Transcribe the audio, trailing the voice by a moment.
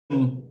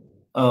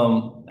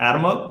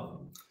Adam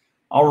up.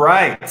 All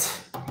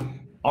right.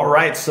 All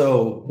right.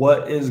 So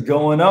what is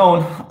going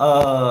on?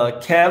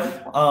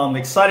 Kev,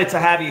 excited to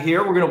have you here.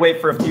 We're going to wait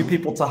for a few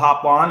people to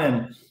hop on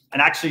and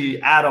actually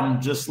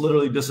Adam just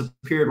literally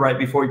disappeared right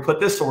before we put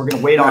this. So we're going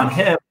to wait on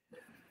him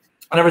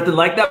and everything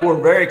like that.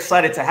 We're very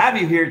excited to have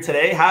you here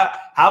today. How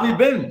have you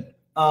been?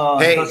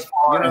 Hey, thus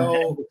far you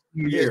know,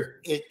 in the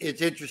year?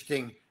 it's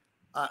interesting.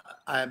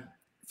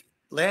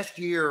 Last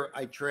year,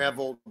 I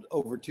traveled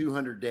over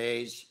 200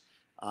 days,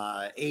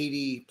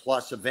 80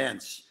 plus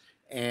events.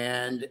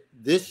 And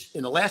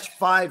in the last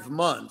 5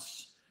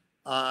 months,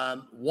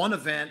 one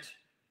event,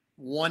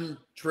 one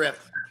trip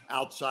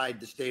outside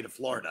the state of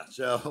Florida.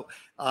 So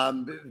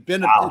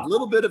been a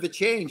little bit of a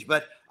change,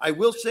 but I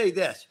will say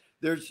this,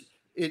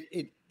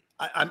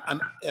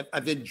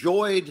 I've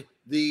enjoyed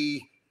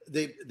the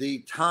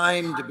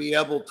time to be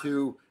able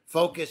to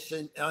focus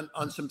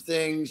on some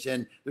things.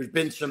 And there's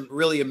been some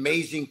really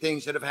amazing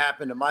things that have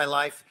happened in my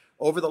life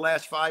over the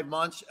last 5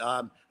 months.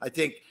 I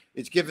think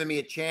it's given me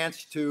a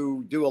chance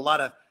to do a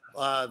lot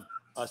of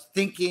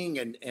thinking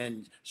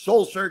and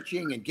soul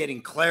searching and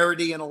getting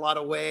clarity in a lot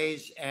of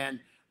ways. And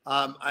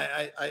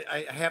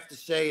I have to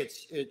say,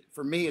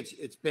 for me,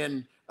 it's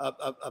been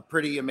a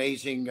pretty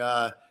amazing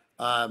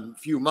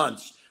few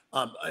months.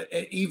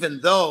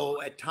 Even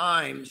though at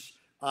times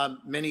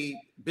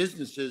many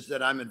businesses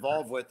that I'm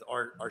involved with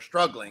are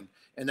struggling,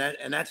 and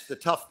that's the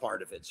tough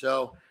part of it.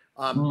 So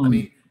I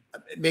mean,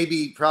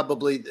 maybe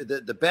probably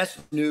the best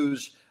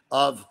news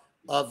of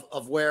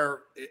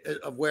where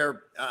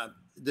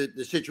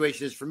the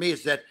situation is for me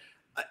is that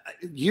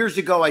years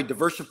ago I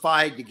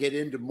diversified to get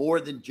into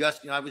more than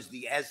just, I was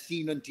the As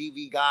Seen on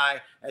TV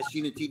guy,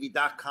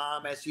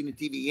 AsSeenOnTV.com, As Seen on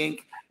TV Inc.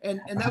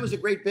 And that was a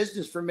great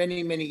business for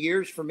many, many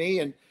years for me,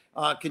 and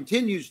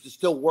continues to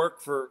still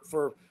work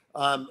for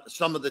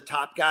some of the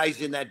top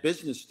guys in that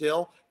business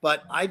still.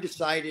 But I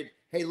decided,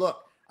 hey,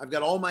 look, I've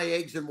got all my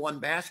eggs in one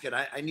basket.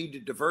 I need to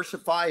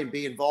diversify and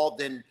be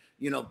involved in,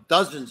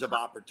 dozens of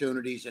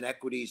opportunities and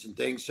equities and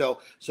things. So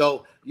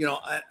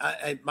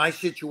my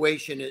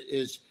situation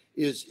is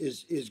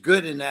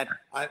good in that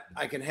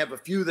I can have a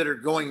few that are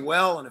going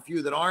well and a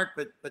few that aren't,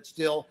 but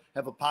still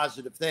have a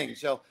positive thing.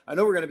 So I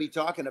know we're going to be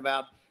talking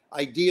about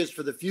ideas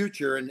for the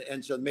future,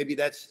 and so maybe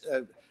that's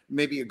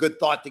maybe a good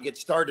thought to get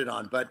started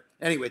on. But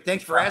anyway,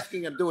 thanks for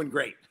asking. I'm doing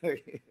great.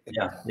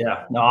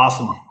 Yeah. No,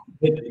 awesome.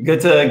 Good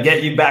to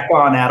get you back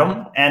on,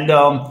 Adam. And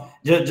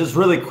just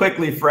really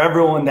quickly, for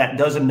everyone that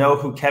doesn't know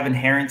who Kevin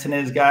Harrington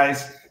is,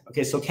 guys.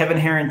 Okay, so Kevin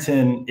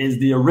Harrington is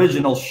the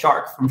original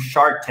shark from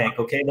Shark Tank.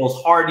 Okay, those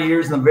hard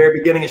years in the very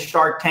beginning of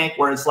Shark Tank,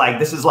 where it's like,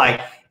 this is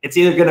like, it's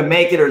either going to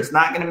make it or it's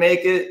not going to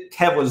make it.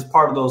 Kev was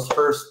part of those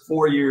first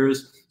 4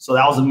 years. So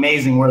that was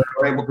amazing, where they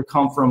were able to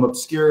come from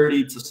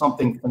obscurity to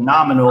something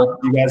phenomenal.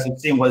 You guys have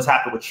seen what has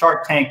happened with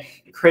Shark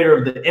Tank. The creator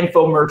of the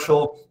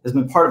infomercial has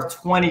been part of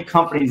 20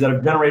 companies that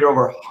have generated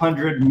over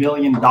 $100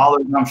 million.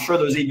 And I'm sure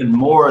there's even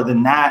more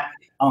than that.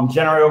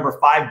 Generated over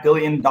 $5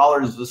 billion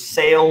of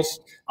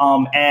sales.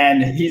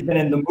 And he's been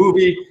in the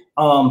movie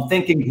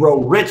Think and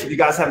Grow Rich. If you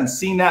guys haven't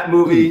seen that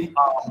movie,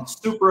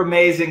 super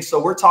amazing.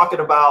 So we're talking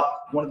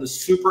about one of the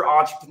super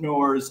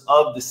entrepreneurs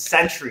of the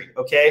century.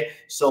 Okay,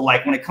 so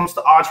like when it comes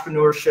to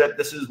entrepreneurship,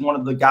 this is one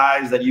of the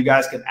guys that you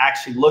guys can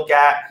actually look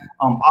at.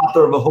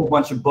 Author of a whole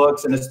bunch of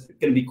books, and it's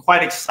going to be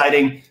quite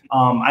exciting.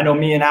 I know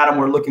me and Adam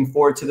were looking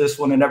forward to this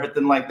one and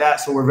everything like that.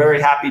 So we're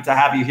very happy to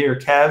have you here,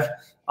 Kev.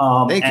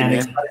 Thank you,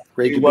 man.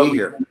 Great to be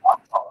here.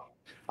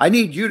 I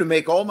need you to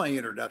make all my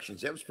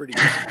introductions. That was pretty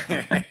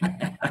good.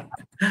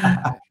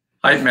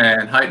 Hype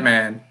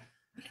man.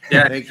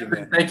 Yeah, thank you,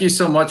 man. Thank you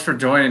so much for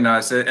joining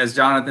us. As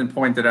Jonathan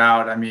pointed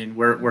out, I mean,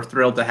 we're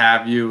thrilled to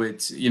have you.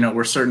 It's,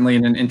 we're certainly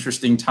in an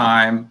interesting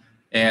time,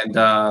 and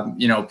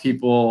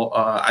people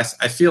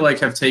I feel like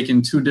have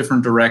taken two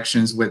different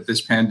directions with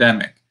this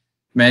pandemic.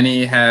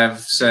 Many have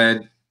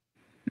said,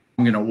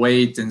 I'm going to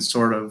wait and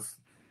sort of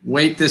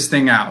wait this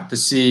thing out to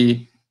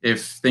see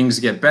if things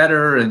get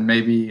better and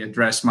maybe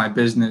address my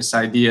business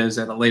ideas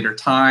at a later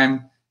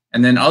time.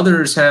 And then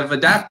others have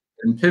adapted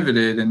and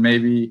pivoted and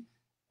maybe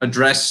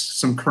addressed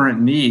some current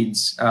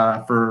needs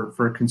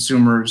for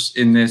consumers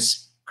in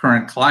this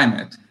current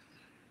climate.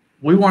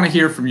 We want to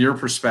hear from your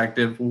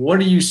perspective. What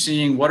are you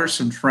seeing? What are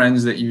some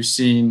trends that you've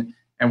seen?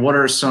 And what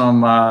are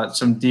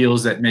some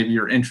deals that maybe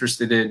you're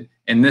interested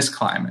in this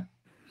climate?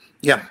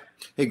 Yeah.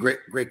 Hey,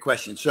 great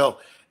question. So,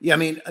 yeah, I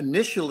mean,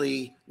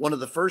 initially, one of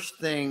the first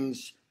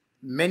things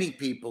many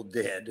people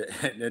did,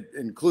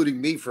 including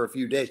me for a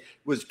few days,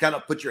 was kind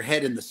of put your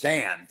head in the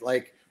sand.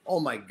 Like, oh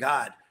my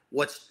God,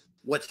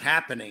 what's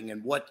happening,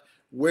 and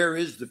where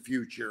is the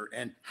future,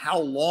 and how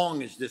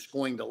long is this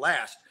going to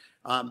last?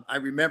 I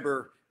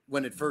remember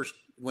when it first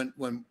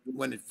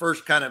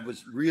kind of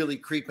was really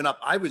creeping up.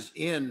 I was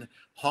in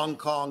Hong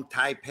Kong,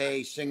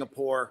 Taipei,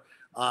 Singapore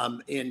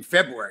in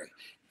February,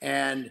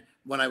 and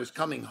when I was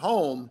coming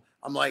home,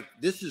 I'm like,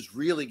 this is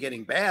really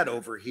getting bad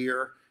over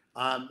here.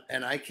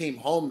 And I came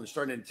home and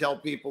started to tell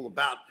people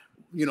about,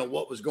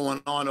 what was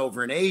going on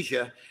over in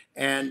Asia.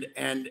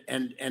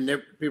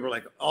 People are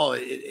like, oh,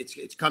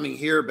 it's coming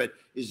here, but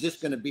is this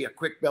going to be a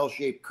quick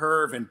bell-shaped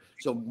curve? And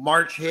so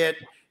March hit,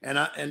 and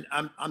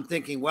I'm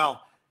thinking,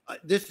 well,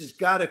 this has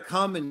got to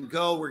come and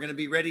go. We're going to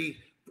be ready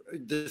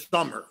this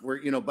summer.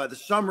 By the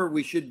summer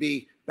we should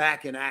be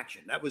back in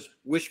action. That was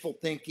wishful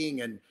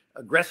thinking and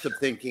aggressive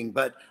thinking,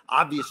 but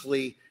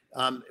obviously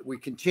we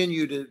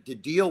continue to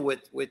deal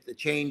with the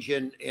change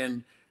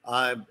in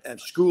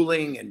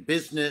schooling and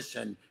business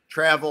and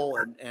travel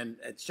and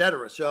et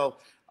cetera. So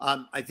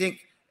I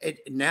think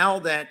now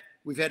that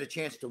we've had a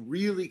chance to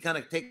really kind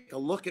of take a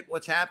look at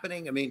what's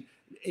happening. I mean,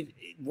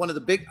 one of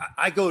the big,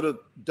 I go to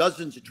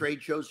dozens of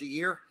trade shows a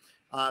year,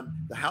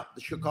 the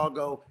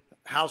Chicago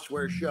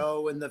Houseware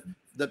Show and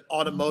the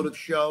automotive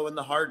show and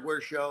the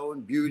hardware show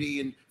and beauty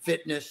and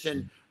fitness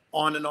and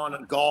on,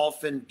 and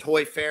golf and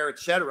toy fair, et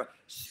cetera.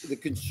 The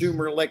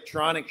Consumer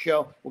Electronics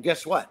Show. Well,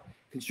 guess what?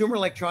 Consumer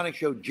Electronics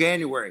Show,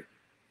 January,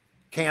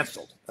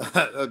 canceled.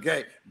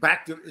 Okay.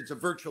 It's a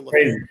virtual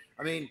event.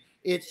 I mean,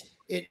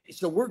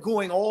 so we're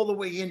going all the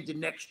way into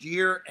next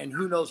year and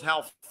who knows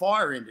how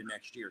far into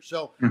next year.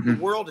 So the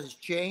world has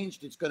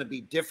changed. It's going to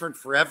be different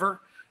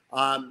forever.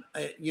 All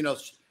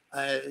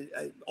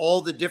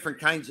the different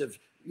kinds of,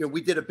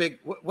 we did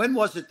when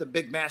was it the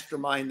big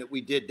mastermind that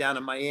we did down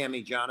in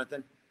Miami,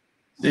 Jonathan?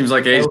 Seems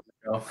like ages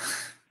ago.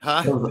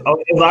 Huh? It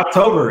was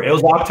October. It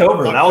was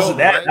October. That was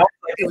right?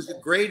 It was a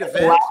great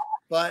event,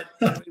 but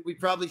we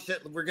probably said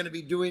we're going to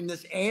be doing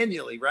this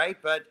annually, right?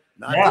 But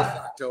not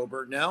this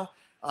October, no.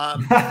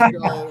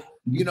 So,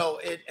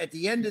 at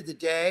the end of the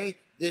day,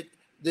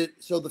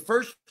 so the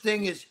first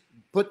thing is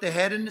put the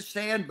head in the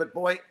sand. But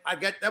boy,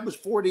 that was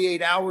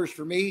 48 hours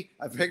for me.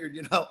 I figured,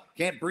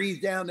 can't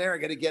breathe down there. I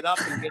got to get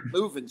up and get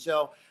moving.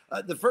 So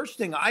the first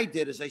thing I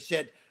did is I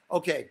said,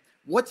 okay,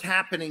 what's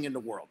happening in the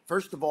world?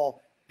 First of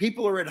all,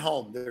 people are at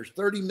home. There was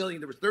 30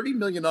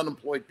 million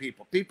unemployed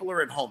people. People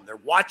are at home. They're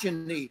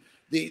watching the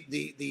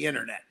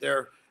internet.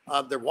 They're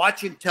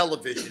watching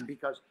television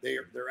because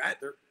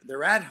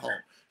they're at home.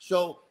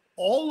 So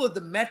all of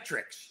the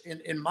metrics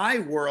in my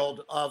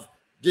world of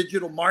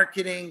digital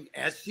marketing,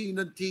 as seen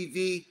on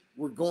TV,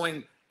 were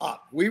going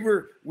up. We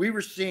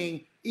were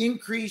seeing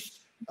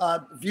increased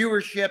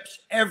viewerships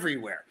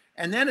everywhere.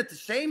 And then at the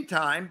same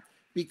time,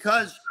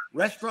 because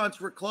restaurants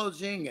were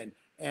closing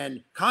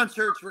and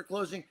concerts were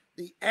closing,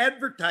 the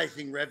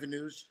advertising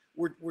revenues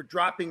were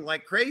dropping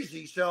like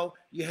crazy. So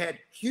you had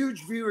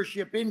huge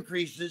viewership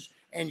increases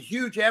and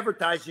huge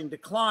advertising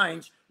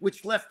declines,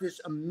 which left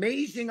this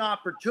amazing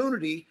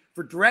opportunity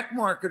for direct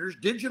marketers,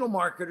 digital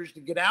marketers to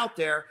get out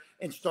there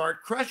and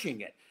start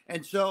crushing it.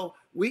 And so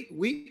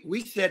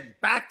we said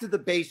back to the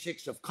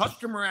basics of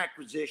customer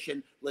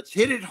acquisition. Let's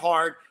hit it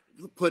hard,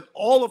 put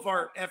all of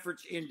our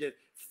efforts into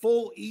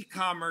full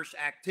e-commerce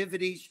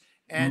activities.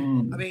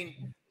 And I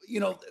mean,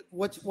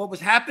 what was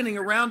happening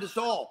around us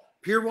all?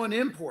 Pier 1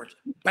 Imports,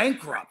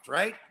 bankrupt,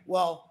 right?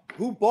 Well,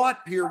 who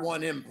bought Pier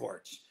 1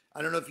 Imports?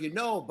 I don't know if you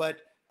know, but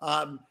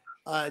Ty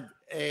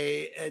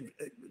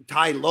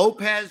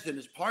Lopez and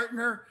his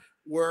partner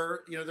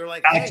were, they're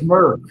like, Alex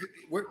Murr.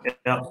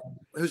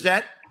 Who's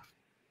that?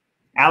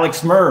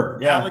 Alex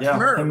Murr. Alex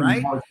Murr,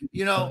 right?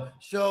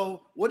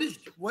 So what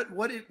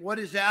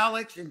is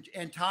Alex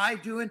and Ty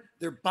doing?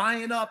 They're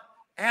buying up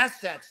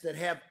assets that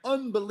have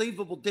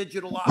unbelievable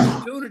digital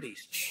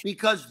opportunities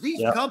because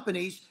these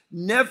companies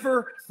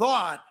never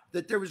thought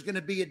that there was going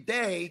to be a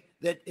day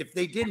that if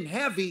they didn't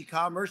have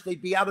e-commerce,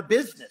 they'd be out of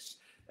business.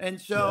 And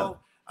so,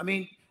 I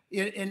mean,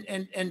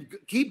 and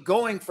keep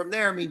going from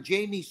there. I mean,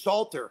 Jamie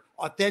Salter,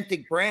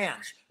 Authentic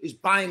Brands, is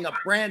buying up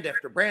brand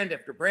after brand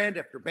after brand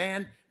after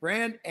brand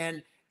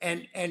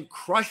and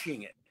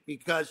crushing it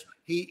because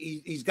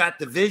he's got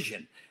the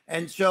vision.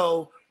 And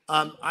so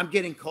I'm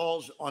getting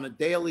calls on a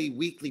daily,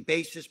 weekly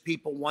basis,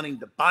 people wanting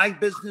to buy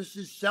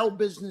businesses, sell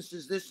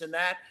businesses, this and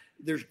that.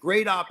 There's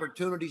great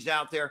opportunities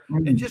out there.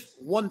 And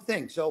just one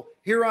thing. So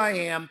here I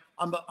am.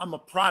 I'm a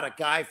product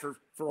guy for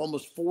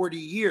almost 40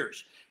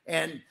 years.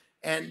 And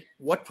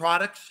what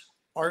products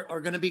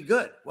are going to be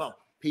good? Well,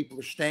 people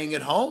are staying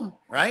at home,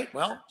 right?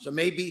 Well, so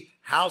maybe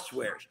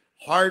housewares,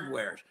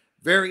 hardwares,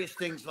 various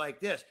things like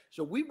this.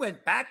 So we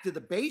went back to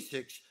the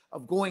basics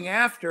of going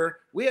after,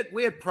 we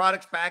had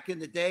products back in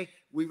the day.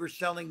 We were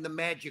selling the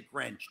magic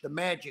wrench, the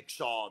magic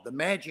saw, the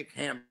magic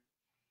hammer.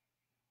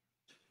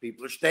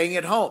 People are staying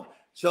at home.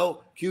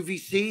 So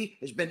QVC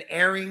has been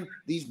airing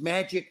these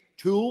magic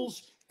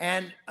tools.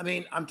 And I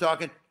mean, I'm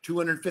talking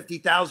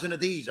 250,000 of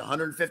these,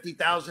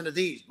 150,000 of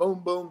these,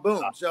 boom, boom,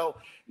 boom. So,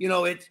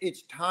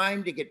 it's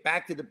time to get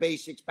back to the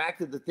basics, back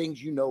to the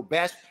things you know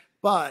best,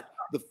 but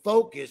the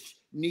focus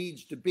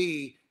needs to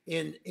be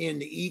in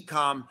the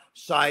e-com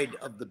side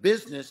of the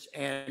business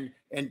and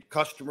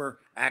customer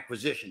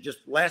acquisition. Just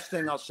last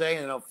thing I'll say,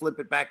 and I'll flip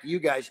it back to you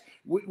guys.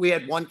 We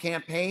had one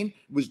campaign,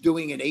 was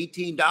doing an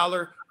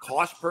 $18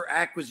 cost per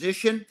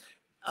acquisition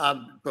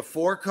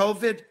before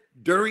COVID.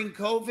 During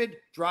COVID,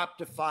 dropped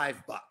to $5.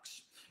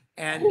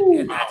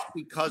 And that's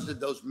because of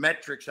those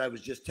metrics I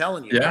was just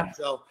telling you. Yeah.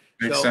 So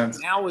sense.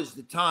 Now is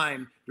the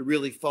time to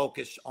really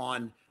focus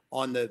on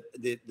on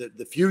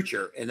the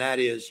future, and that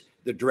is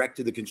the direct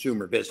to the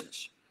consumer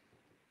business.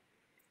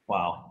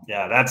 Wow.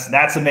 Yeah,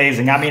 that's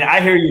amazing. I mean, I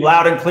hear you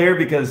loud and clear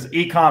because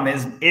e-com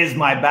is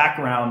my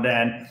background,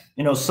 and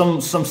some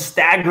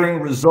staggering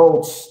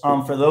results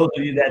for those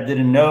of you that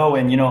didn't know,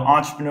 and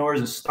entrepreneurs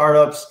and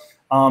startups.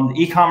 The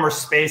e-commerce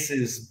space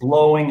is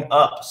blowing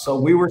up. So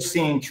we were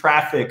seeing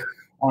traffic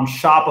on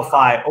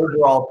Shopify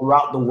overall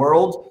throughout the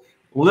world,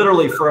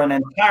 literally for an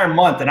entire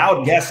month, and I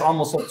would guess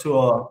almost up to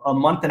a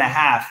month and a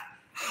half,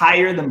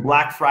 higher than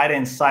Black Friday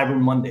and Cyber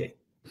Monday.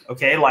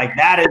 Okay, like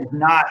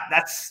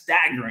that's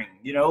staggering,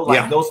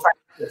 like those type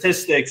of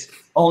statistics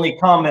only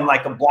come in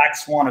like a black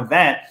swan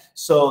event.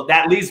 So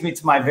that leads me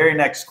to my very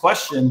next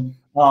question.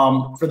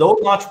 For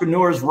those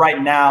entrepreneurs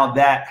right now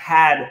that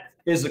had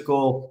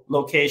physical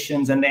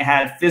locations and they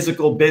had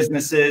physical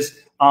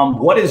businesses,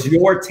 what is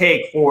your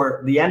take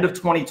for the end of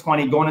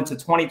 2020 going into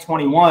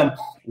 2021?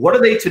 What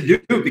are they to do?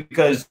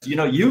 Because,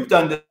 you've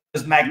done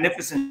this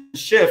magnificent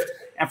shift.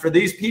 And for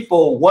these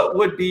people, what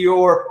would be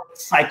your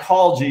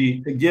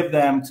psychology to give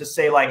them to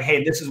say like,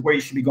 hey, this is where you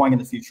should be going in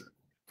the future?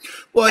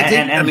 Well, I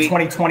think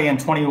 2020 and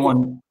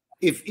 21.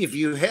 If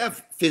you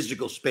have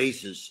physical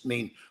spaces, I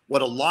mean,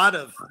 what a lot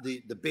of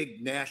the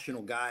big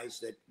national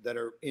guys that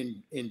are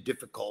in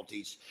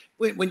difficulties,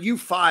 when you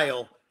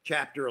file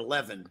Chapter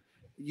 11,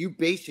 you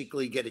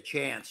basically get a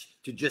chance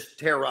to just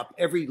tear up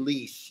every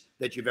lease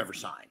that you've ever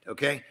signed.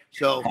 Okay.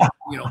 So,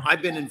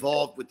 I've been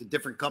involved with the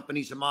different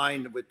companies of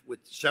mine with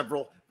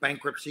several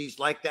bankruptcies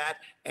like that.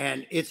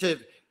 And it's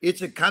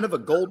a kind of a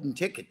golden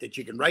ticket that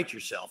you can write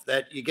yourself,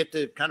 that you get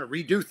to kind of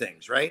redo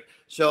things. Right.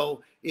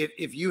 So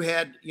if you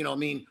had,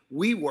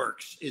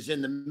 WeWorks is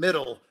in the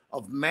middle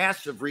of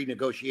massive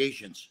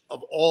renegotiations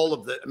of all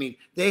of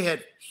they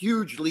had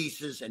huge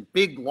leases and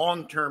big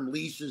long-term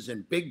leases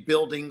and big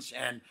buildings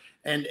and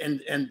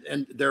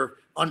they're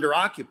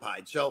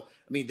underoccupied. So,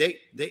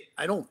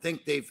 I don't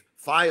think they've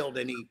filed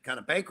any kind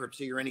of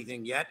bankruptcy or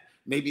anything yet.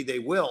 Maybe they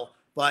will,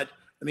 but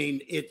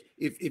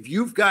if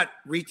you've got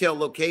retail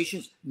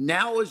locations,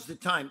 now is the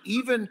time,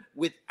 even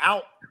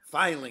without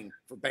filing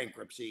for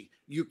bankruptcy,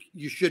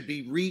 you should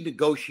be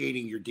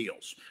renegotiating your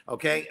deals.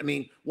 Okay.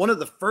 One of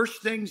the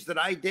first things that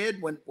I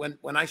did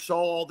when I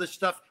saw all this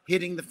stuff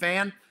hitting the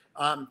fan,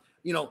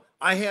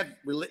 I have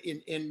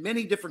in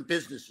many different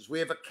businesses, we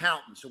have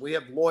accountants and we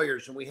have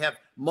lawyers and we have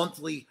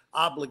monthly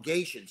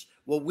obligations.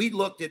 Well, we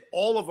looked at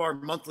all of our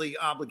monthly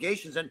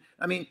obligations. And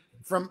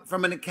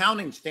from an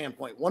accounting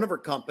standpoint, one of our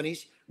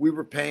companies, we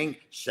were paying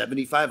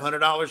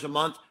 $7,500 a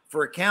month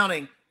for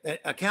accounting,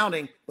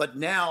 but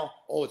now,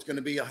 it's going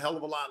to be a hell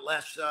of a lot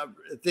less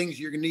things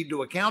you're going to need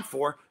to account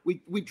for.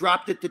 We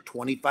dropped it to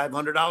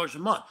 $2,500 a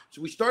month.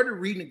 So we started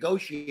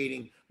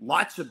renegotiating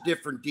lots of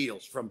different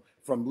deals from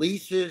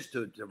leases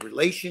to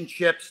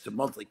relationships to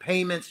monthly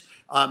payments.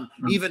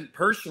 Even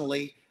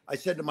personally, I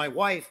said to my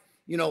wife,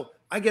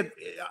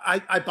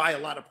 I buy a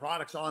lot of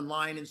products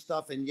online and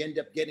stuff, and you end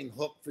up getting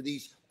hooked for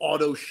these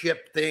auto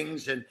ship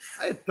things. And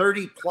I had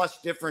 30 plus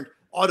different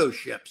auto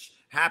ships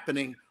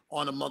happening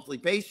on a monthly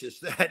basis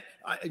that,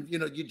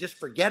 you just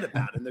forget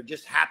about, and they're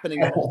just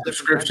happening on all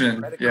different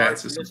subscription. Yeah,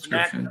 it's a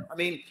subscription.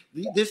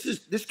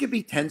 This could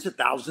be tens of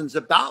thousands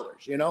of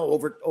dollars,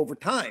 over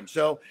time.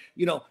 So,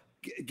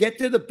 get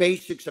to the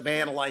basics of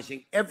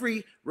analyzing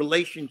every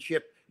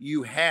relationship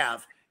you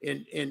have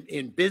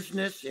in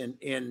business,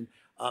 in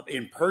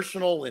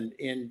personal,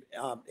 and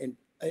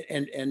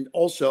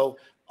also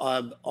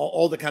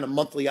all the kind of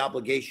monthly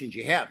obligations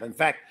you have. In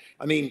fact,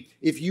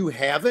 if you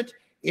haven't,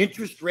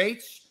 interest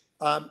rates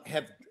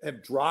have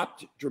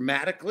dropped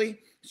dramatically.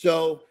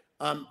 So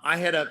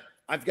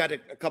I've got a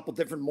couple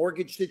different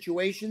mortgage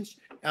situations.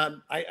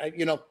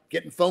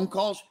 Getting phone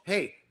calls.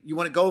 Hey, you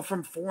want to go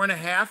from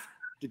 4.5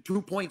 to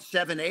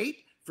 2.78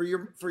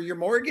 for your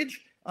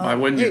mortgage? Why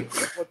wouldn't you?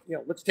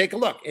 Let's take a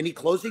look. Any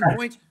closing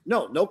points?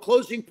 No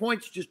closing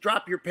points. Just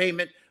drop your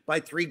payment by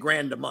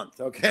 $3,000 a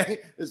month. Okay.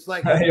 It's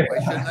like, why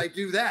shouldn't I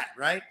do that?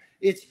 Right.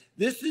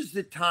 This is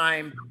the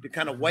time to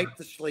kind of wipe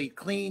the slate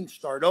clean,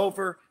 start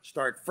over,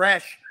 start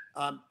fresh.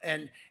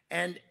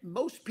 And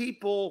most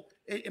people,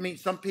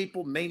 some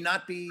people may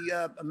not be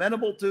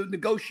amenable to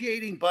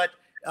negotiating, but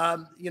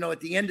at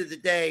the end of the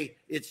day,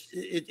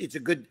 it's a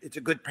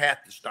good path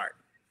to start.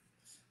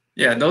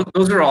 Yeah,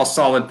 those are all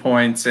solid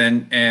points.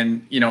 And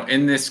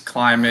in this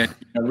climate,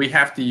 we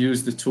have to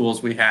use the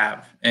tools we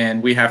have,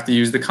 and we have to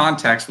use the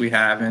contacts we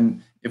have.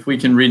 And if we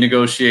can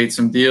renegotiate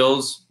some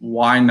deals,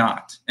 why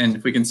not? And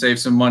if we can save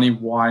some money,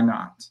 why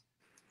not?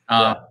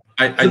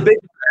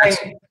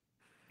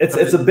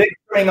 It's a big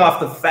trimming off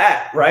the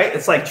fat, right?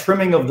 It's like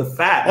trimming of the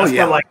fat. That's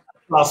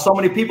for so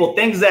many people,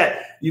 things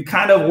that you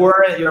kind of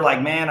weren't, you're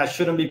like, man, I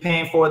shouldn't be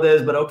paying for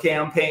this, but okay,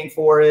 I'm paying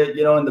for it,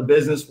 in the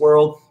business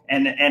world.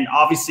 And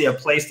obviously a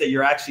place that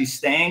you're actually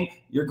staying,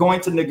 you're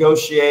going to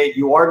negotiate.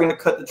 You are going to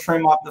cut the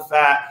trim off the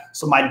fat.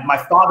 So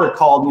my father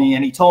called me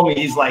and he told me,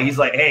 he's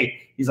like,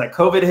 hey,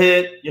 COVID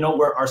hit,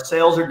 where our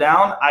sales are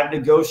down. I've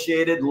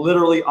negotiated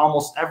literally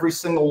almost every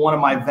single one of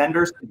my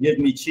vendors to give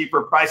me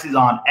cheaper prices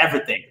on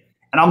everything.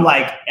 And I'm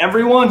like,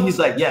 everyone? He's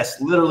like,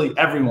 yes, literally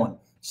everyone.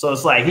 So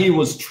it's like he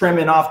was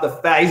trimming off the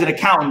fat. He's an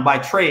accountant by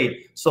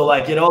trade. So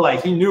like, you know,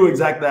 like he knew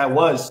exactly that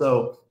was.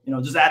 So, you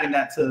know, just adding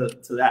that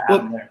to that.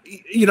 Well,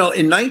 you know,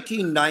 in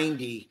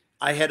 1990,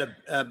 I had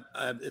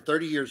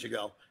 30 years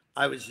ago,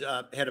 I was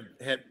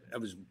I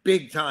was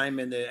big time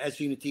in the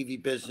SE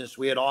TV business.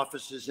 We had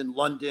offices in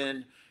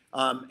London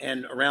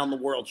and around the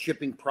world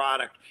shipping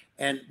product.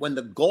 And when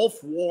the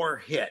Gulf War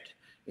hit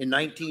in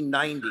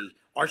 1990,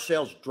 our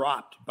sales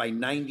dropped by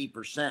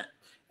 90%.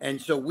 And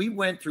so we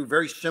went through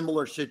very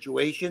similar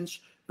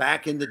situations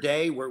back in the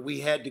day where we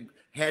had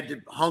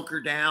to hunker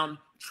down,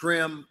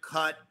 trim,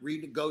 cut,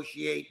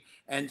 renegotiate.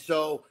 And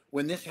so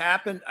when this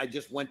happened, I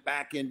just went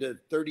back into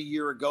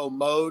 30-year ago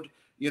mode,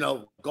 you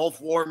know, Gulf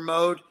War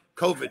mode,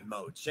 COVID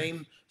mode,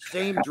 same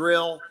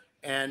drill.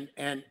 And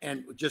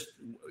just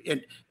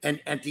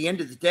at the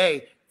end of the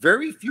day,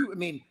 very few, I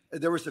mean,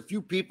 there was a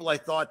few people I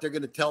thought they're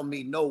going to tell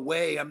me, no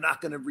way, I'm not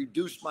going to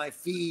reduce my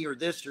fee or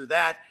this or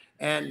that.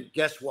 And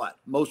guess what?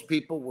 Most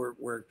people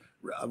were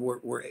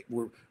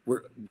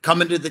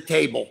coming to the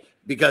table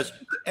because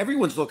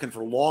everyone's looking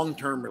for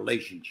long-term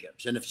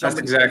relationships. And if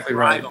somebody's exactly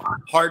right,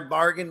 hard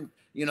bargain,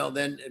 you know,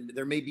 then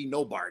there may be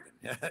no bargain.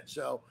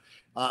 So,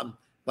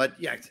 but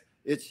yeah,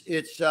 it's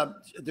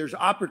there's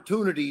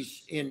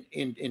opportunities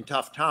in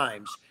tough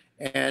times.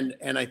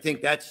 And I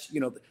think that's,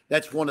 you know,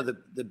 that's one of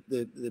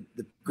the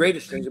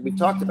greatest things that we've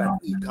talked about,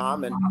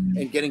 e-com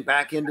and getting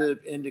back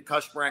into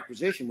customer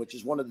acquisition, which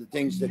is one of the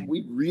things that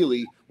we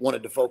really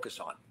wanted to focus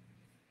on.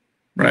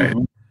 Right.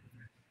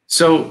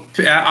 So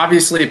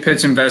obviously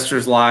Pitch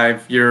Investors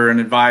Live, you're an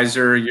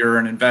advisor, you're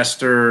an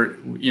investor.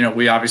 You know,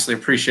 we obviously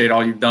appreciate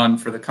all you've done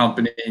for the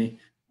company.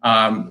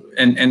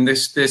 And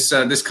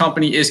this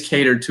company is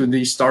catered to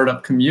the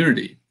startup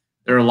community.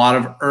 There are a lot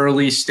of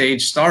early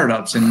stage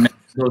startups, and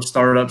those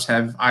startups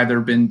have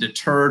either been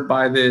deterred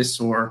by this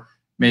or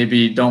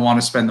maybe don't want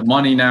to spend the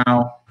money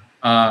now.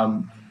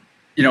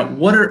 You know,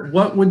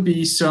 what would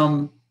be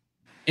some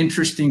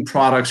interesting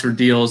products or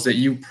deals that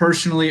you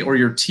personally or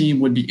your team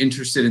would be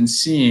interested in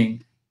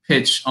seeing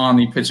pitch on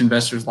the Pitch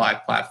Investors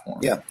Live platform?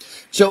 Yeah.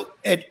 So,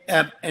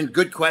 and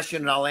good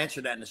question, and I'll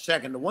answer that in a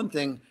second. The one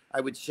thing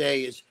I would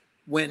say is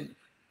when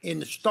in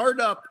the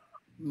startup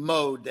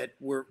mode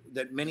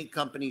that many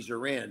companies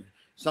are in,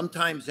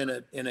 sometimes in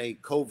a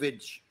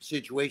COVID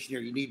situation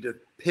here, you need to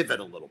pivot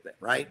a little bit,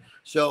 right?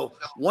 So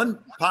one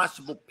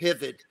possible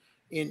pivot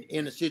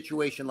in a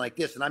situation like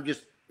this, and I'm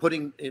just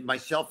putting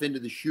myself into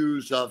the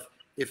shoes of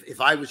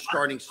if I was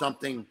starting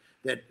something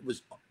that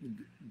was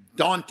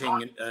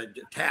daunting and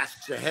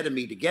tasks ahead of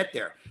me to get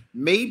there,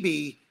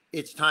 maybe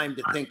it's time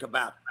to think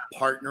about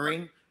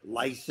partnering,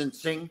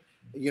 licensing,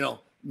 you know,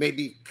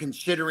 maybe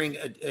considering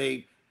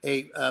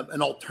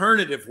an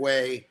alternative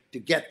way to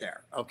get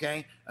there.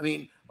 Okay. I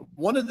mean,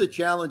 one of the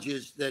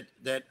challenges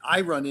that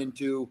I run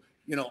into,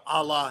 you know,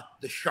 a la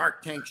the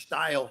SharkTank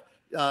style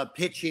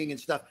pitching and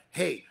stuff.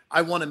 Hey,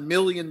 I want $1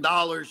 million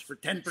for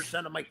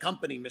 10% of my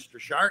company, Mr.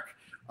 Shark.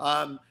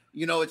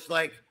 You know, it's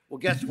like, well,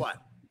 guess what?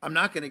 I'm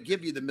not going to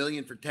give you the $1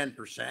 million for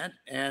 10%.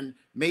 And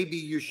maybe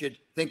you should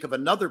think of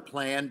another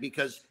plan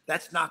because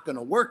that's not going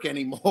to work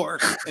anymore.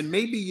 And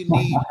maybe you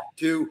need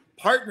to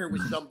partner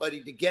with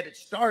somebody to get it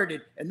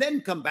started and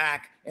then come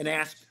back and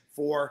ask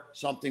for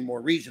something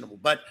more reasonable.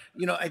 But,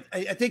 you know,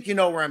 I think you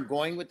know where I'm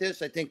going with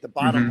this. I think the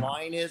bottom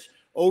line is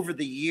over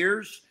the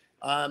years,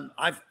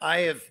 I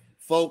have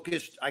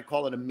focused, I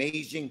call it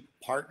amazing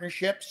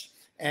partnerships.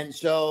 And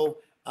so,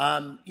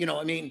 you know,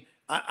 I mean,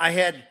 I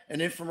had an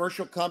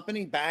infomercial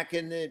company back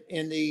in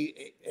the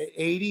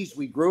 80s.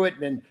 We grew it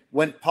and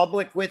went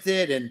public with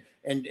it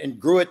and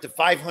grew it to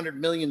 $500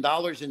 million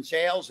in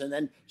sales and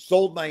then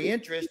sold my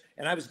interest.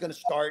 And I was going to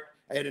start,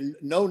 I had a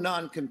no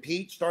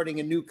non-compete starting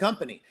a new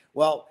company.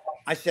 Well,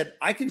 I said,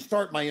 I can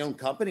start my own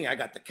company. I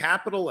got the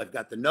capital, I've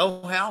got the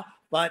know-how,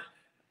 but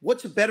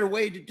what's a better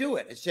way to do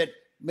it? I said,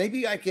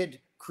 maybe I could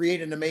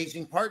create an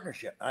amazing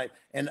partnership.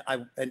 And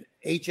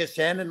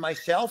HSN and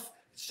myself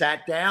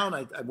sat down.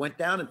 I went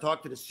down and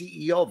talked to the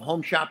CEO of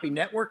Home Shopping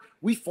Network.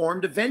 We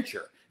formed a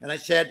venture. And I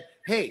said,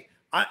 hey,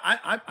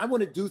 I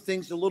want to do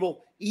things a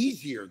little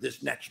easier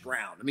this next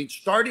round. I mean,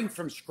 starting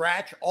from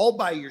scratch, all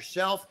by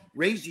yourself,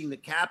 raising the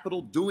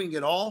capital, doing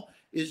it all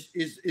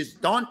is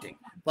daunting.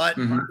 But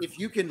if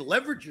you can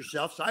leverage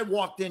yourself, so I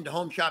walked into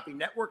Home Shopping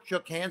Network,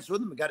 shook hands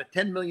with them. We got a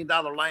 $10 million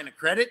line of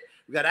credit.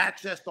 We got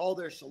access to all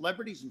their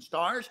celebrities and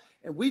stars.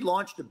 And we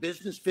launched a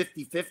business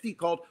 50-50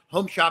 called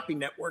Home Shopping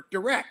Network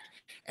Direct.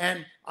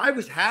 And I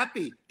was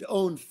happy to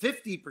own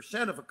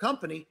 50% of a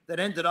company that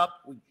ended up,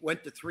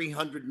 went to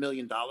 $300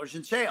 million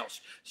in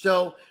sales.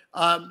 So,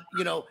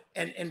 you know,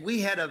 and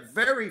we had a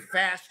very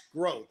fast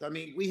growth. I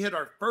mean, we hit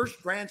our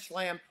first Grand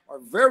Slam. Our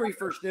very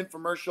first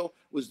infomercial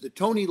was the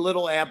Tony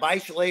Little Ab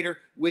Isolator,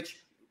 which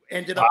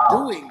ended up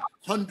doing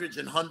hundreds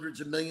and hundreds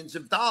of millions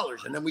of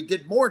dollars. And then we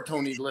did more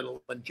Tony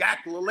Little and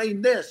Jack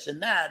LaLanne this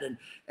and that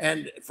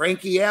and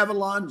Frankie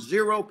Avalon,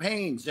 Zero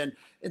Pains. And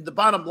the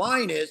bottom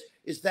line is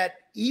that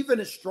even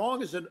as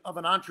strong as of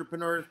an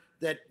entrepreneur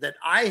that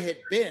I had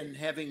been,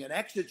 having an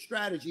exit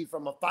strategy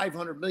from a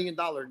 $500 million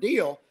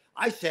deal,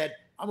 I said,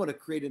 I want to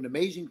create an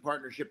amazing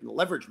partnership and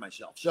leverage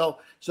myself. So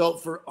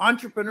for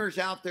entrepreneurs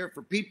out there,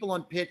 for people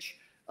on Pitch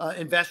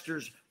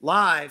Investors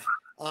Live,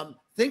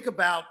 think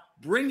about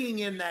bringing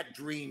in that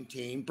dream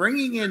team,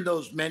 bringing in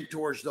those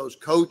mentors, those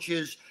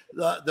coaches,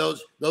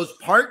 those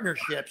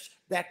partnerships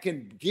that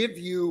can give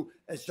you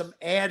some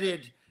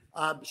added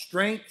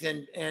strength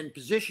and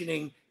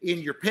positioning in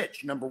your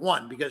pitch, number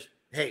one. Because,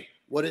 hey,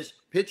 what is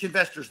Pitch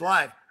Investors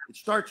Live? It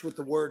starts with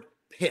the word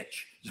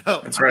pitch. So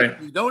that's right.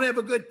 If you don't have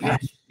a good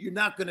pitch, you're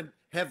not going to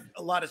have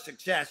a lot of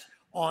success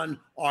on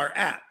our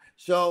app.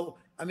 So,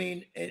 I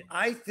mean,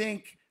 I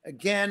think,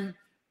 again,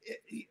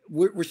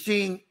 we're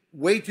seeing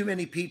way too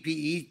many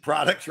PPE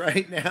products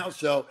right now.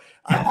 So,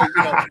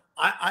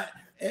 I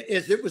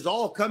as it was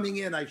all coming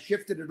in, I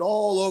shifted it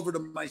all over to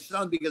my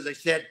son because I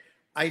said,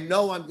 I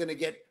know I'm going to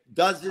get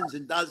dozens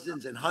and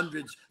dozens and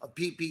hundreds of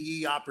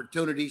PPE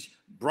opportunities.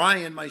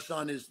 Brian, my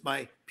son, is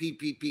my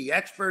PPP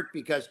expert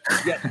because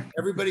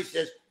everybody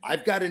says,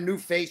 I've got a new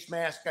face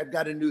mask. I've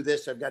got to do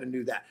this. I've got to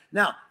do that.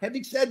 Now,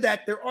 having said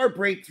that, there are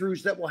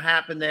breakthroughs that will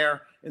happen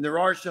there. And there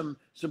are some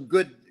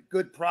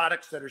good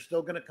products that are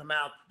still going to come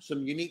out,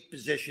 some unique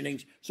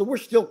positionings. So we're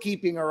still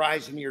keeping our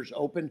eyes and ears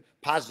open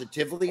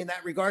positively in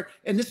that regard.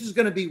 And this is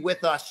going to be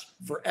with us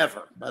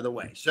forever, by the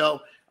way.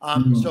 So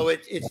so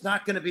it's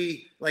not going to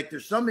be like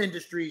there's some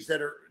industries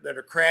that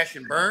are crash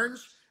and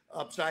burns,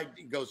 upside,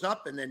 it goes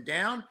up and then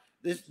down.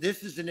 This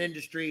is an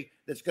industry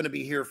that's going to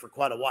be here for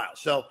quite a while.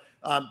 So,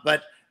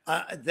 but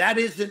that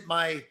isn't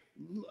my,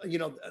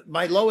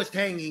 my lowest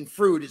hanging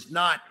fruit is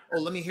not, oh,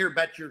 let me hear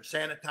about your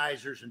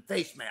sanitizers and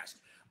face masks.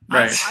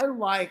 Right. I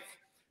like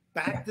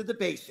back to the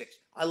basics.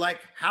 I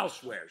like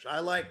housewares. I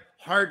like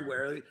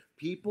hardware.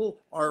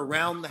 People are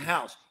around the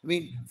house. I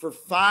mean, for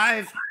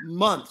 5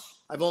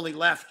 months, I've only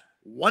left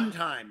one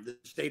time the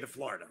state of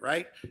Florida,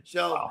 right?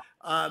 So,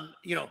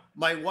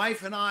 my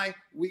wife and I,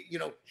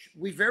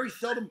 we very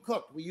seldom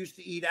cook. We used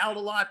to eat out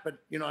a lot, but,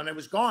 and I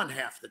was gone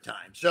half the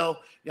time. So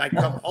I'd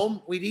come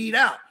home, we'd eat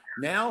out.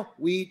 Now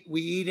we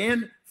eat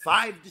in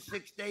 5 to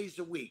 6 days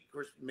a week. Of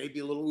course, maybe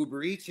a little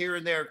Uber Eats here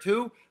and there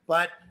too.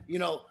 But,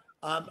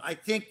 I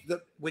think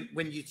that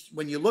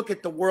when you look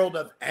at the world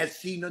of as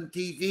seen on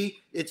TV,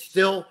 it's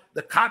still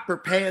the copper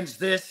pans,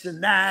 this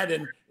and that,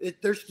 and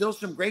there's still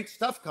some great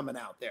stuff coming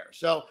out there.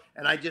 So,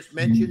 and I just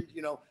mentioned,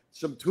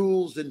 some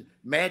tools and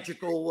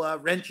magical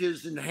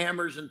wrenches and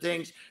hammers and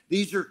things.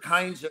 These are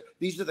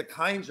the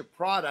kinds of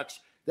products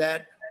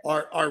that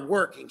are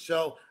working.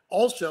 So,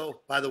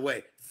 also, by the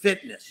way,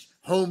 fitness,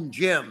 home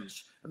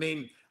gyms. I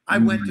mean, I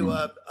went to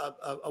a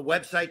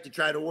website to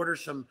try to order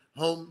some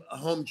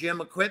home gym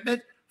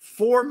equipment.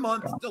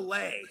 4-month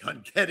delay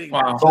on getting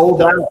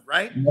stuff,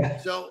 right? Yeah.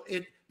 So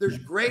there's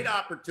great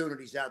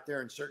opportunities out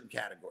there in certain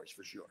categories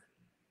for sure.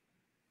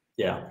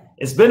 Yeah,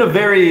 it's been a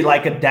very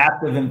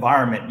adaptive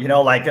environment,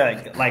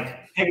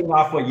 like picking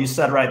off what you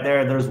said right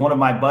there. There's one of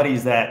my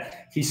buddies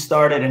that he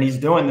started and he's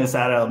doing this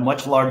at a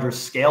much larger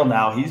scale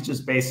now. He's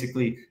just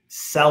basically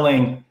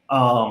selling,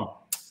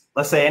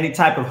 let's say, any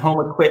type of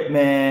home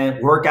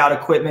equipment, workout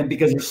equipment,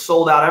 because they're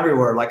sold out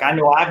everywhere. Like I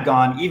know I've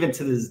gone, even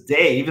to this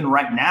day, even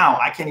right now,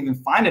 I can't even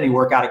find any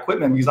workout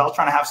equipment because I was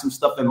trying to have some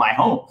stuff in my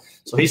home.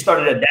 So he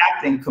started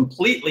adapting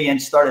completely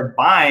and started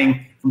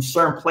buying from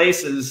certain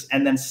places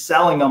and then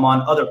selling them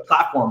on other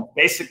platforms.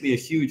 Basically a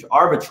huge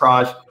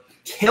arbitrage,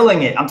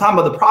 killing it. I'm talking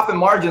about the profit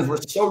margins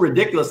were so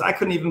ridiculous. I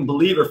couldn't even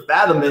believe or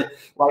fathom it,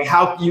 like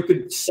how you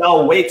could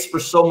sell weights for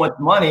so much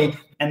money.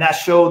 And that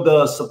showed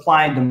the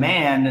supply and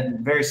demand,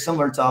 very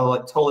similar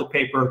to toilet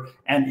paper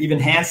and even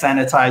hand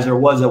sanitizer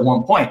was at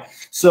one point.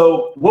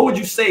 So what would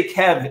you say,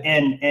 Kev,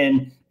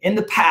 in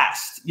the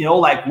past,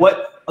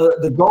 what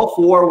the Gulf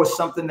War was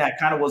something that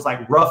kind of was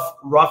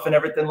rough and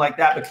everything like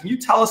that. But can you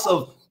tell us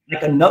of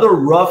another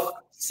rough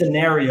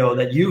scenario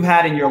that you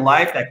had in your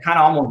life that kind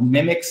of almost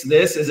mimics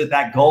this? Is it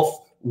that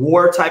Gulf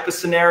War type of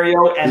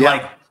scenario? And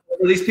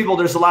these people,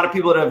 there's a lot of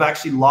people that have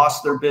actually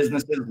lost their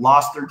businesses,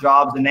 lost their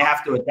jobs, and they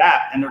have to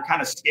adapt and they're kind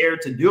of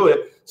scared to do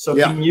it. So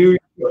can you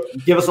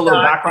give us a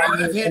little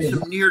background? I've had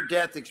some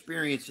near-death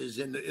experiences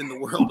in the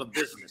world of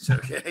business,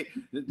 okay?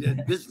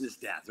 Business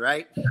death,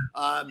 right?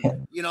 I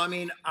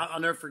mean, I'll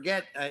never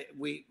forget, I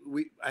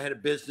had a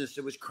business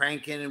that was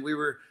cranking and we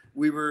were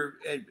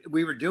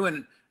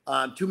doing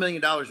 $2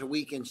 million a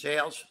week in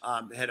sales.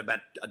 Had about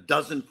a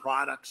dozen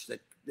products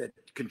that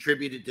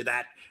contributed to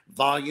that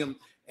volume.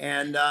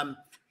 And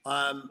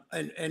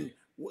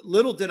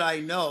little did I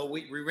know,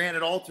 we ran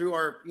it all through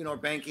our,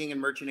 banking and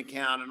merchant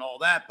account and all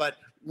that. But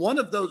one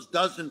of those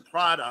dozen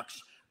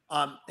products,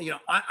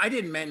 I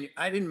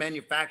didn't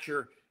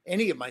manufacture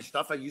any of my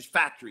stuff. I used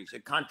factories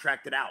that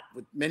contracted out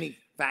with many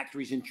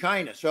factories in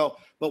China. So,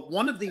 but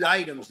one of the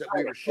items that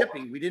we were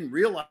shipping, we didn't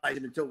realize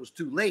it until it was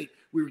too late.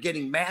 We were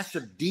getting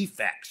massive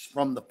defects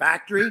from the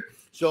factory.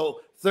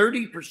 So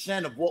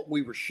 30% of what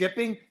we were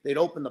shipping, they'd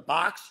open the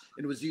box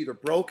and it was either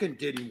broken,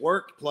 didn't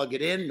work, plug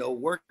it in, no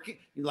working.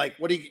 You're like,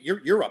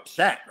 you're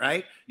upset,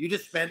 right? You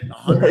just spent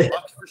 $100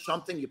 for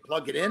something, you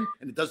plug it in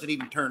and it doesn't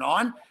even turn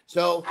on.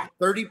 So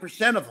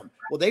 30% of them,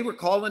 well, they were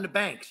calling the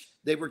banks.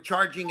 They were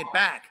charging it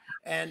back.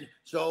 And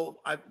so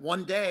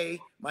one day,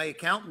 my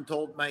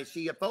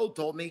CFO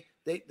told me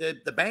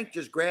the bank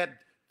just grabbed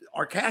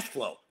our cash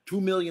flow,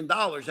 $2 million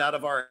out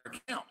of our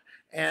account.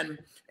 And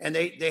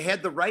they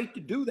had the right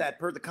to do that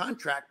per the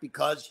contract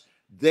because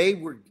they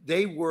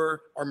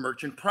were our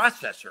merchant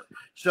processor.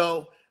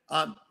 So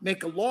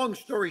make a long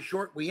story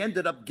short, we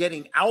ended up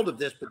getting out of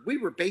this, but we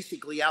were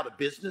basically out of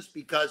business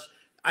because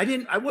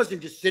I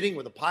wasn't just sitting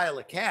with a pile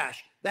of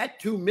cash.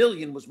 That $2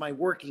 million was my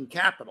working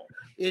capital.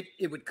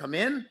 It would come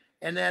in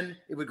and then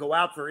it would go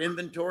out for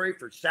inventory,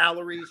 for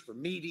salaries, for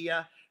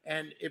media.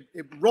 And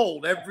it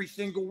rolled every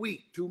single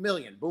week, 2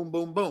 million, boom,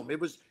 boom, boom. It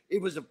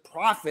was a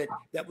profit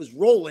that was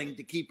rolling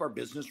to keep our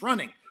business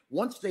running.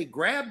 Once they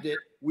grabbed it,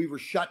 we were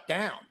shut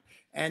down.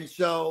 And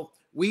so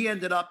we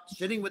ended up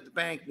sitting with the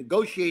bank,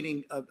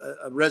 negotiating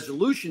a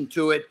resolution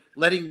to it,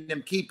 letting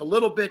them keep a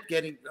little bit,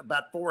 getting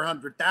about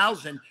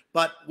 400,000.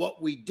 But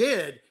what we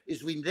did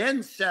is we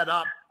then set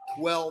up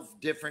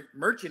 12 different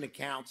merchant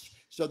accounts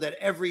so that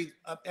every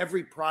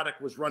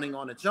product was running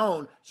on its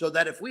own, so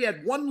that if we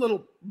had one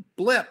little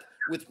blip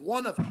with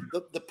one of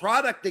the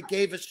product that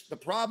gave us the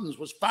problems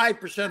was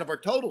 5% of our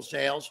total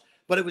sales,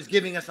 but it was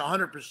giving us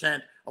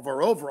 100% of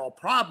our overall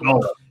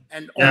problems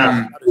and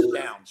almost cut us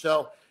down.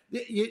 So,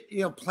 you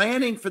know,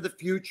 planning for the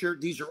future,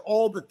 these are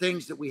all the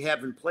things that we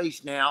have in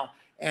place now.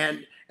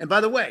 And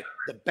by the way,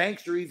 the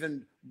banks are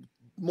even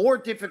more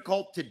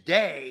difficult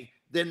today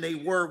than they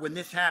were when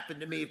this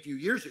happened to me a few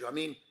years ago. I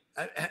mean,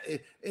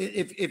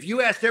 if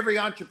you asked every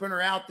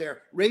entrepreneur out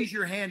there, raise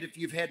your hand if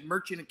you've had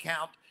merchant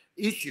account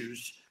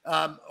issues,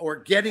 or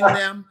getting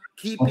them,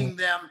 keeping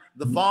them,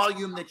 the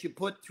volume that you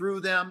put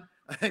through them.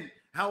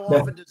 How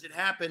often does it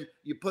happen?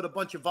 You put a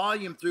bunch of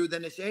volume through,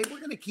 then they say, hey, we're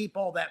going to keep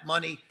all that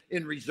money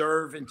in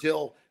reserve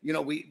until, you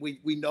know,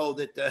 we know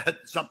that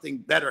something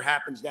better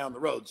happens down the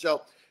road.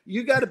 So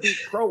you got to be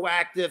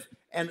proactive.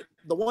 And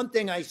the one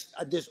thing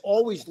this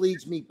always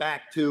leads me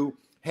back to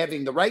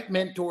having the right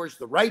mentors,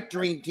 the right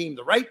dream team,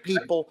 the right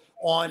people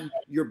on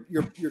your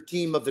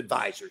team of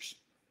advisors.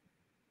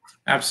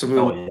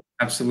 Absolutely.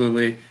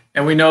 Absolutely.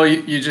 And we know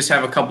you just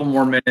have a couple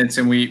more minutes,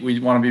 and we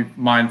want to be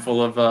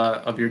mindful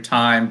of your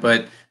time.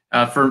 But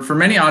for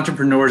many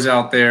entrepreneurs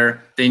out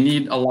there, they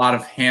need a lot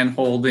of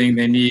hand-holding.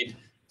 They need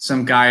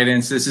some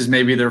guidance. This is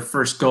maybe their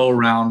first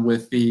go-around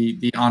with the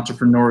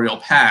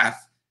entrepreneurial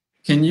path.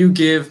 Can you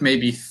give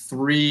maybe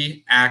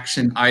 3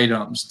 action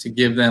items to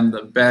give them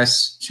the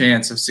best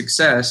chance of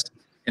success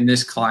in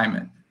this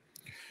climate?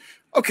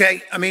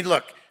 Okay. I mean,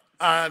 look,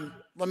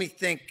 let me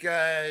think.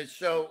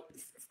 So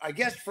I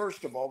guess,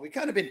 first of all, we've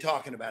kind of been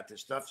talking about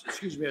this stuff.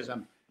 Excuse me as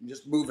I'm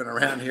just moving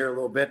around here a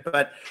little bit.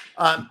 But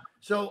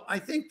so I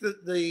think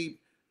that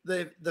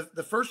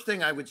the first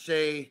thing I would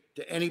say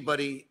to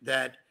anybody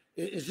that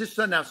is this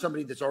now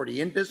somebody that's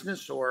already in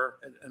business or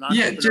an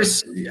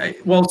entrepreneur?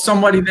 Well,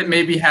 somebody that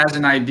maybe has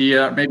an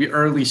idea, maybe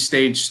early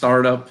stage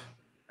startup,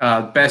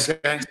 best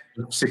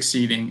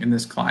succeeding in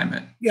this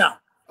climate. Yeah.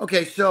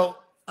 Okay. So,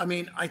 I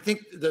mean, I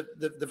think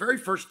the very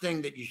first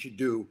thing that you should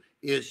do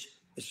is,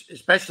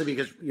 especially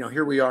because, you know,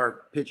 here we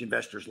are, Pitch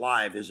Investors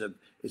Live is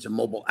a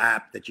mobile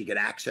app that you get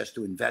access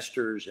to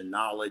investors and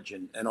knowledge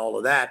and all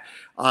of that.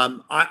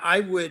 I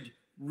would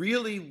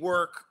really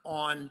work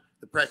on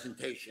the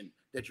presentation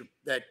that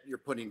you're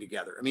putting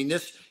together. I mean,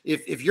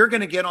 if you're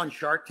going to get on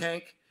Shark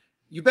Tank,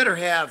 you better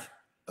have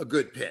a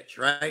good pitch,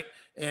 right?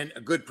 And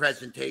a good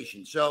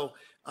presentation. So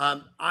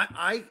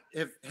I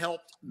have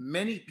helped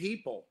many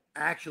people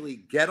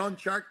actually get on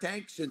Shark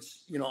Tank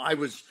since, you know, I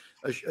was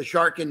a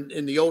shark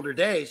in the older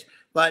days,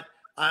 but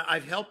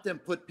I've helped them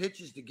put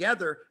pitches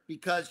together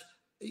because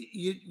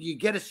you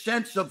get a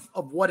sense of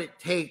what it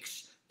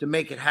takes to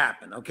make it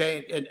happen.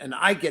 Okay. And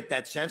I get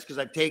that sense because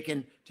I've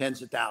taken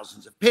tens of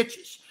thousands of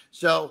pitches.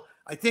 So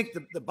I think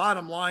the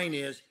bottom line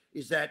is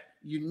that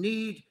you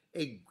need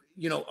a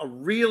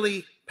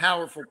really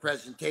powerful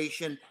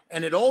presentation.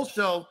 And it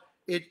also,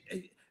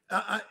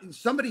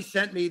 somebody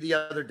sent me the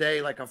other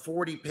day like a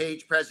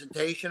 40-page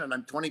presentation, and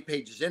I'm 20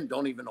 pages in,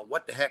 don't even know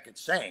what the heck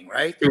it's saying,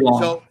 right?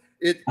 So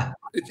it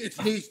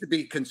needs to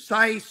be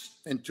concise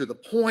and to the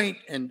point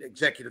and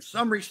executive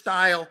summary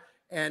style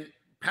and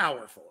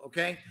powerful,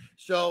 okay?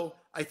 So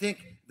I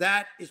think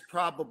that is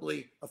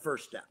probably a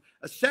first step.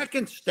 A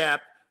second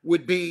step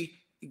would be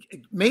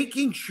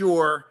making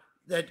sure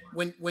that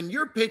when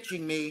you're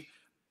pitching me,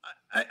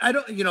 I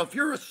don't, you know, if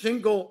you're a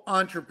single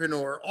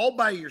entrepreneur all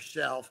by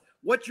yourself,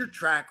 what's your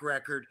track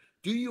record?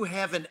 Do you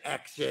have an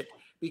exit?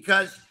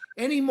 Because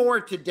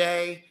anymore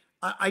today,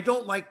 I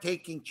don't like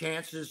taking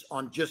chances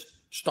on just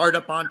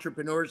startup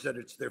entrepreneurs that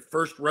it's their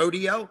first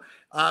rodeo.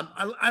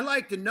 I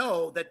like to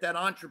know that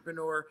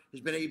entrepreneur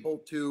has been able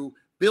to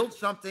build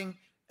something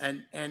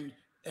and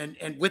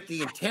with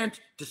the intent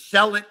to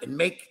sell it and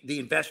make the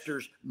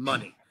investors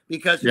money.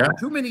 Because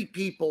too many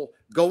people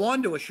go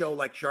onto a show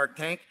like Shark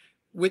Tank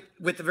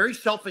with a very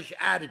selfish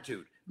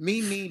attitude.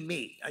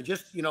 Me. I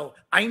just, you know,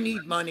 I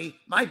need money.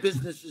 My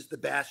business is the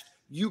best.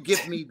 You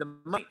give me the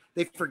money.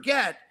 They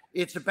forget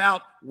it's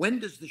about when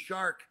does the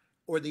shark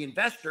or the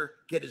investor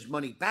get his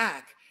money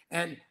back.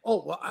 And,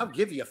 oh, well, I'll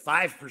give you a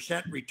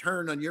 5%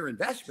 return on your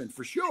investment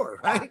for sure,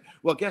 right?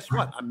 Well, guess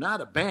what? I'm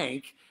not a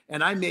bank,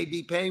 and I may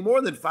be paying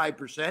more than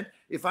 5%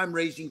 if I'm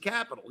raising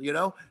capital, you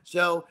know?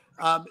 So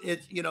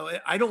it's, you know,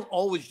 I don't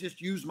always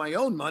just use my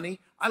own money.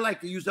 I like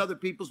to use other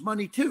people's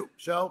money too.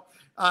 So,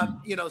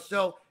 you know,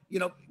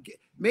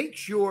 make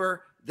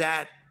sure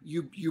that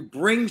you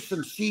bring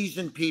some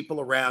seasoned people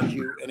around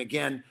you. And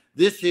again,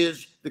 this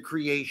is the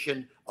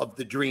creation of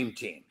the dream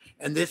team.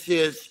 And this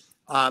is,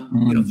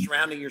 you know,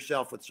 surrounding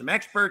yourself with some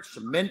experts,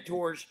 some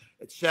mentors,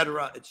 et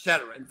cetera, et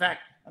cetera. In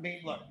fact, I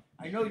mean, look,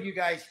 I know you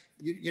guys,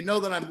 you know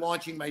that I'm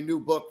launching my new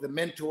book, The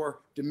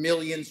Mentor to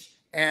Millions.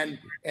 And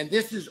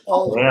this is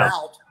all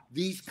about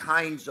these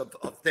kinds of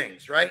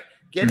things, right?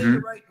 Getting the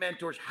right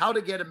mentors, how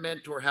to get a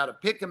mentor, how to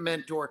pick a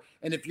mentor.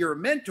 And if you're a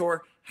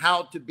mentor,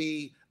 how to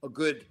be a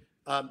good,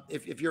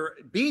 if you're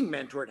being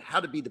mentored, how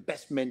to be the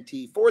best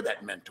mentee for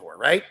that mentor,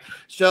 right?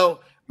 So,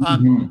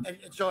 and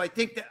so I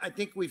think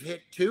we've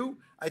hit two.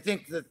 I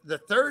think that the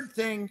third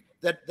thing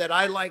that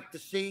I like to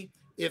see,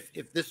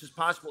 if this is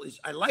possible, is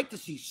I like to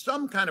see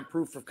some kind of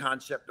proof of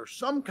concept or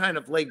some kind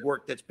of legwork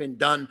that's been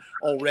done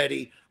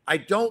already. I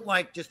don't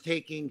like just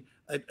taking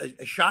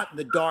a shot in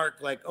the dark,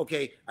 like,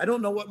 okay, I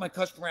don't know what my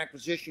customer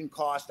acquisition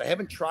cost. I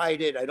haven't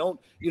tried it. I don't,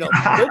 you know,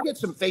 go get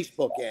some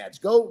Facebook ads.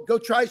 Go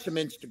try some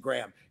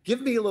Instagram.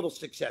 Give me a little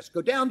success.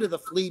 Go down to the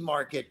flea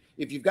market.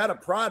 If you've got a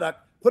product,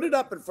 put it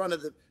up in front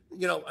of the,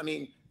 you know, I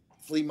mean,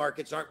 flea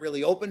markets aren't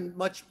really open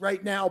much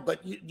right now,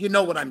 but you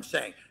know what I'm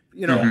saying.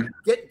 You know,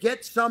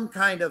 get some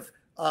kind of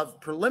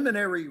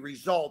preliminary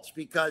results,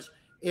 because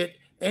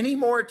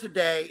anymore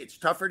today, it's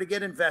tougher to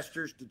get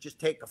investors to just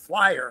take a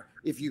flyer.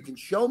 If you can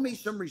show me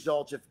some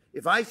results,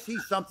 if I see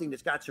something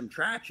that's got some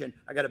traction,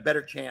 I got a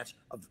better chance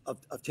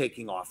of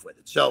taking off with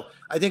it. So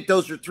I think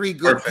those are three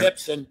good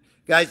tips. And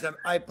guys,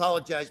 I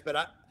apologize,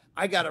 but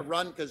I got to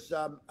run because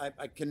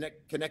I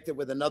connected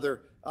with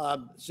another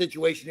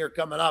situation here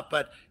coming up.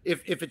 But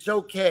if it's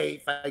okay,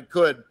 if I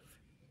could,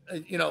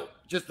 you know,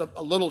 just a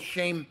little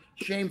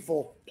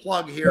shameful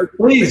plug here.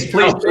 Please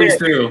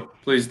do.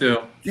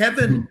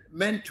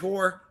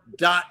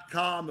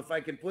 KevinMentor.com. If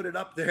I can put it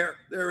up there,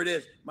 there it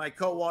is. My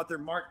co-author,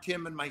 Mark,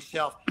 Tim, and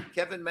myself.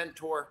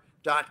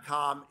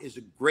 KevinMentor.com is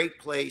a great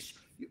place.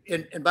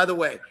 And by the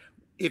way,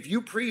 if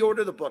you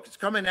pre-order the book, it's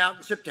coming out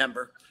in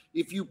September.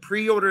 If you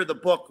pre-order the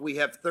book, we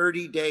have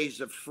 30 days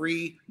of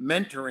free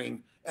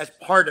mentoring as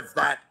part of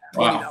that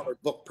 $20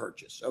 book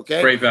purchase.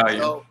 Okay. Great value.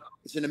 So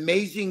it's an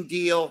amazing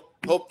deal.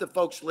 Hope the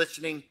folks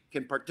listening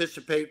can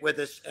participate with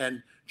us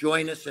and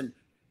join us. And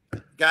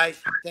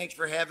guys, thanks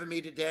for having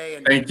me today.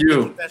 And thank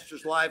you.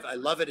 Investors Live. I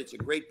love it. It's a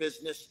great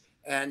business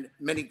and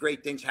many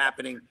great things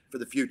happening for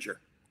the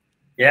future.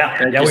 Yeah.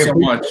 Thank you so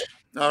much.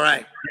 All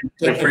right.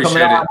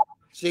 Appreciate it.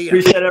 See you.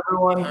 Appreciate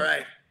everyone. All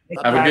right.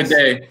 Have a good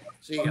day.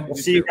 See you. We'll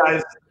see you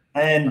guys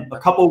in a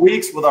couple of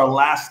weeks with our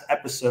last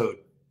episode.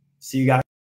 See you guys.